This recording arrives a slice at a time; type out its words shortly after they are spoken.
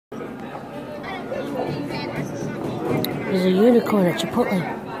There's a unicorn at Chipotle.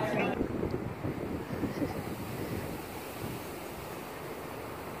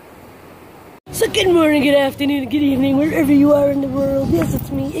 So good morning, good afternoon, good evening, wherever you are in the world. Yes, it's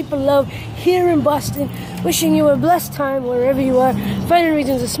me, April Love, here in Boston, wishing you a blessed time wherever you are, finding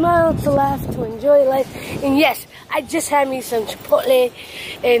reasons to smile, to laugh, to enjoy life. And yes, I just had me some Chipotle,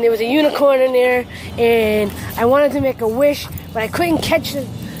 and there was a unicorn in there, and I wanted to make a wish, but I couldn't catch the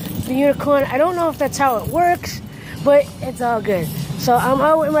unicorn. I don't know if that's how it works, but it's all good. So I'm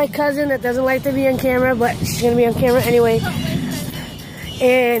out with my cousin that doesn't like to be on camera, but she's going to be on camera anyway.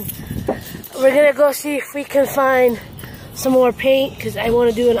 And we're going to go see if we can find some more paint, because I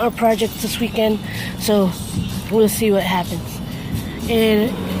want to do an art project this weekend. So we'll see what happens. And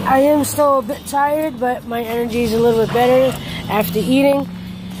I am still a bit tired, but my energy is a little bit better after eating.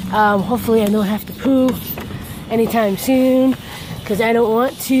 Hopefully I don't have to poo anytime soon, because I don't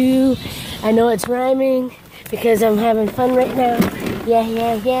want to. I know it's rhyming because I'm having fun right now. Yeah,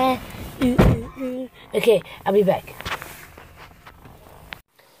 yeah, yeah. Ooh, ooh, ooh. Okay, I'll be back.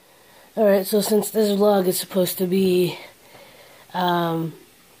 Alright, so since this vlog is supposed to be highlights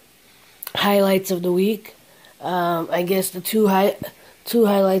of the week, I guess the two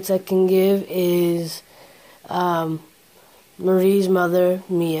highlights I can give is Marie's mother,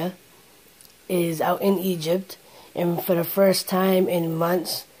 Mia, is out in Egypt, and for the first time in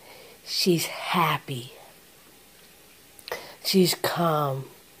months, she's happy. She's calm.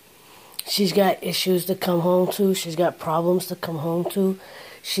 She's got issues to come home to. She's got problems to come home to.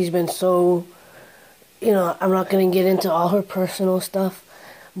 She's been so, I'm not going to get into all her personal stuff,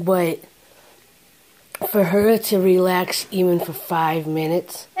 but for her to relax even for 5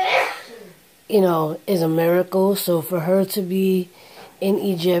 minutes, is a miracle. So for her to be in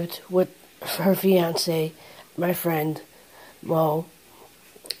Egypt with her fiance, my friend, Mo,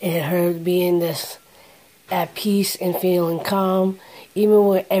 and her being this at peace and feeling calm, even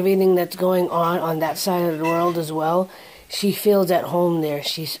with everything that's going on that side of the world as well, she feels at home there.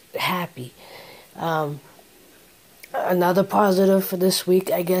 She's happy. Another positive for this week,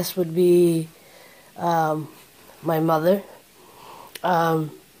 I guess, would be my mother.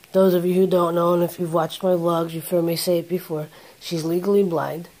 Those of you who don't know, and if you've watched my vlogs, you've heard me say it before, she's legally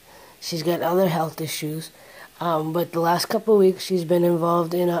blind. She's got other health issues. But the last couple of weeks, she's been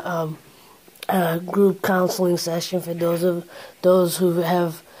involved in a group counseling session for those who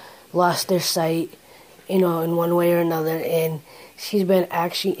have lost their sight, in one way or another, and she's been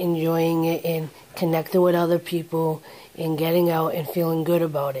actually enjoying it and connecting with other people and getting out and feeling good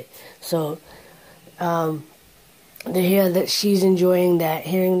about it. So to hear that she's enjoying that,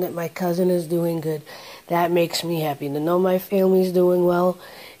 hearing that my cousin is doing good, that makes me happy. To know my family's doing well,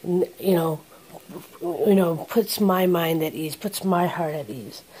 puts my mind at ease, puts my heart at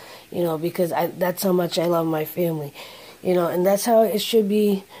ease, because that's how much I love my family. And that's how it should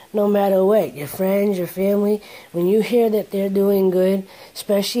be no matter what. Your friends, your family, when you hear that they're doing good,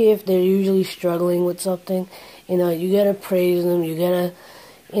 especially if they're usually struggling with something, you gotta praise them, you gotta,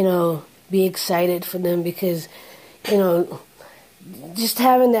 be excited for them, because, just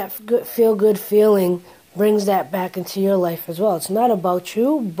having that feel-good feeling brings that back into your life as well. It's not about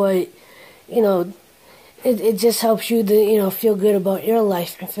you, but, it just helps you to, feel good about your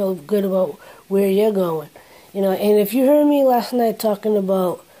life and feel good about where you're going. And if you heard me last night talking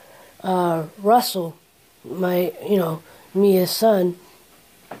about Russell, my, Mia's son,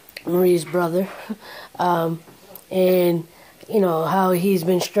 Marie's brother, and, how he's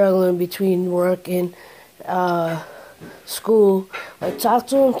been struggling between work and school. I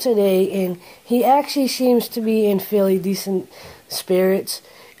talked to him today, and he actually seems to be in fairly decent spirits.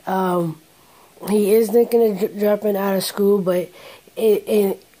 He is thinking of dropping out of school, but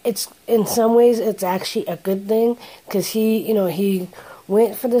it's in some ways it's actually a good thing, because he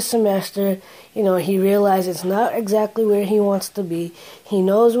went for the semester. He realized it's not exactly where he wants to be. He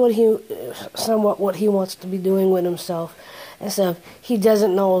knows what he wants to be doing with himself and stuff. He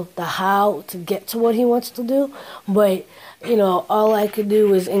doesn't know the how to get to what he wants to do, but all I could do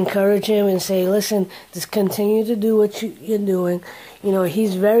was encourage him and say, listen, just continue to do what you're doing.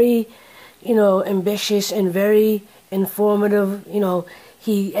 He's very ambitious and very informative.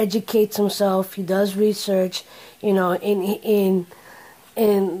 He educates himself. He does research, in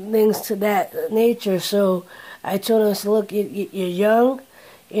things to that nature. So I told him, look, you're young.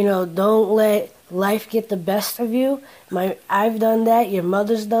 Don't let life get the best of you. I've done that. Your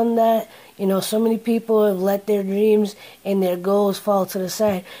mother's done that. So many people have let their dreams and their goals fall to the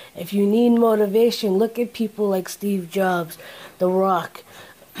side. If you need motivation, look at people like Steve Jobs, The Rock,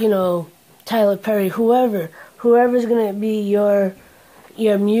 Tyler Perry, whoever's going to be your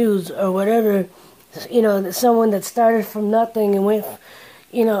muse or whatever, someone that started from nothing and went,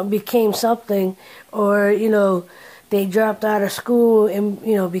 became something, or, they dropped out of school and,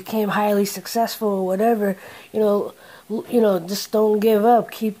 became highly successful or whatever, just don't give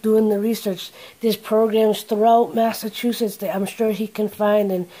up. Keep doing the research. There's programs throughout Massachusetts that I'm sure he can find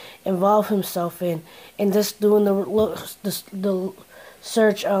and involve himself in, and just doing the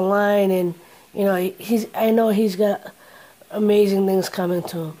search online, and I know he's got amazing things coming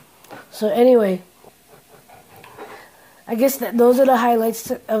to him. So anyway, I guess that those are the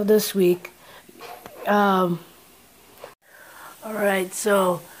highlights of this week. Alright,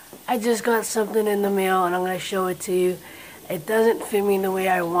 so I just got something in the mail and I'm going to show it to you. It doesn't fit me the way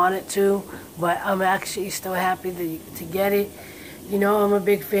I want it to, but I'm actually still happy to get it. I'm a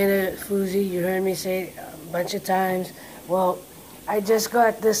big fan of Fuzi. You heard me say it a bunch of times. Well, I just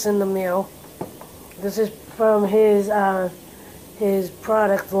got this in the mail. This is from his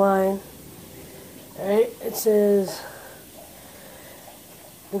product line. Alright, it says,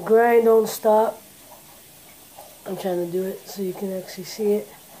 "The grind don't stop." I'm trying to do it so you can actually see it.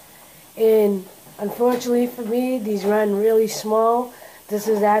 And unfortunately for me, these run really small. This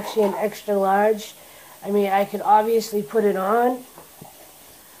is actually an extra large. I mean, I could obviously put it on,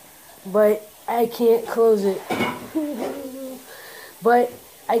 but I can't close it. But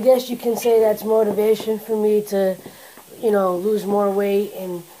I guess you can say that's motivation for me to, lose more weight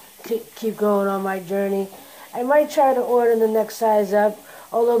and keep going on my journey. I might try to order the next size up,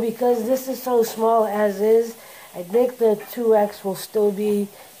 although because this is so small as is, I think the 2X will still be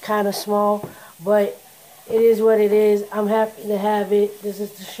kind of small, but it is what it is. I'm happy to have it. This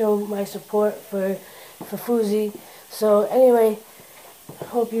is to show my support for Fuzi. So anyway,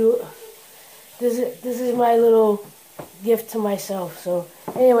 hope you. This is my little gift to myself. So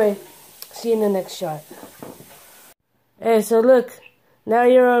anyway, see you in the next shot. Hey, so look, now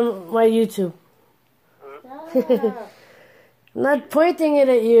you're on my YouTube. I'm not pointing it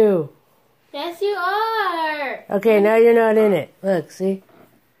at you. Yes, you are. Okay, now you're not in it. Look, see?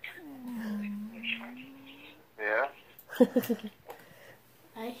 Yeah?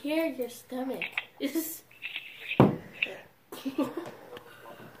 I hear your stomach.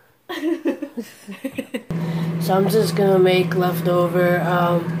 So I'm just going to make leftover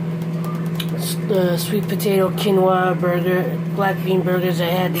the sweet potato quinoa burger, black bean burgers I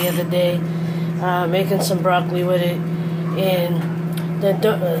had the other day. Making some broccoli with it. And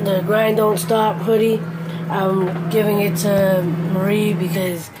the grind don't stop hoodie, I'm giving it to Marie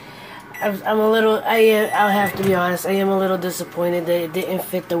because I'm a little, I'll have to be honest, I am a little disappointed that it didn't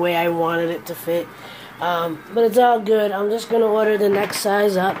fit the way I wanted it to fit. But it's all good. I'm just going to order the next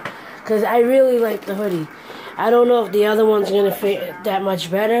size up because I really like the hoodie. I don't know if the other one's going to fit that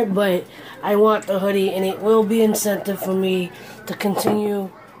much better, but I want the hoodie, and it will be incentive for me to continue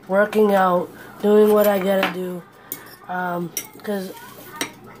working out, doing what I got to do. Because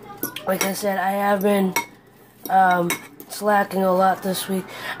like I said, I have been slacking a lot this week.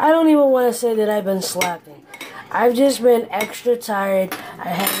 I don't even want to say that I've been slacking. I've just been extra tired. I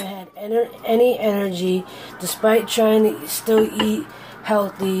haven't had any energy, despite trying to still eat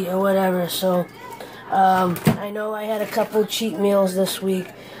healthy or whatever. So, I know I had a couple cheat meals this week,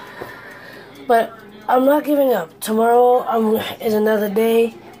 but I'm not giving up. Tomorrow is another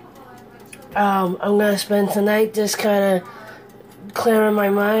day. I'm going to spend tonight just kind of clearing my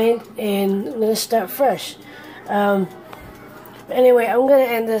mind, and I'm going to start fresh. Anyway, I'm going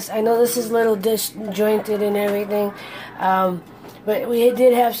to end this. I know this is a little disjointed and everything, but we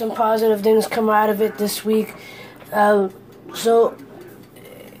did have some positive things come out of it this week. So,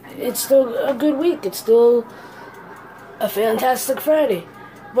 it's still a good week. It's still a fantastic Friday.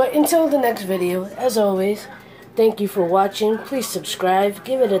 But until the next video, as always, thank you for watching. Please subscribe,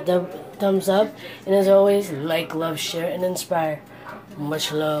 give it a thumbs up, and as always, like, love, share, and inspire.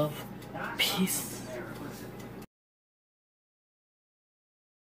 Much love. Peace.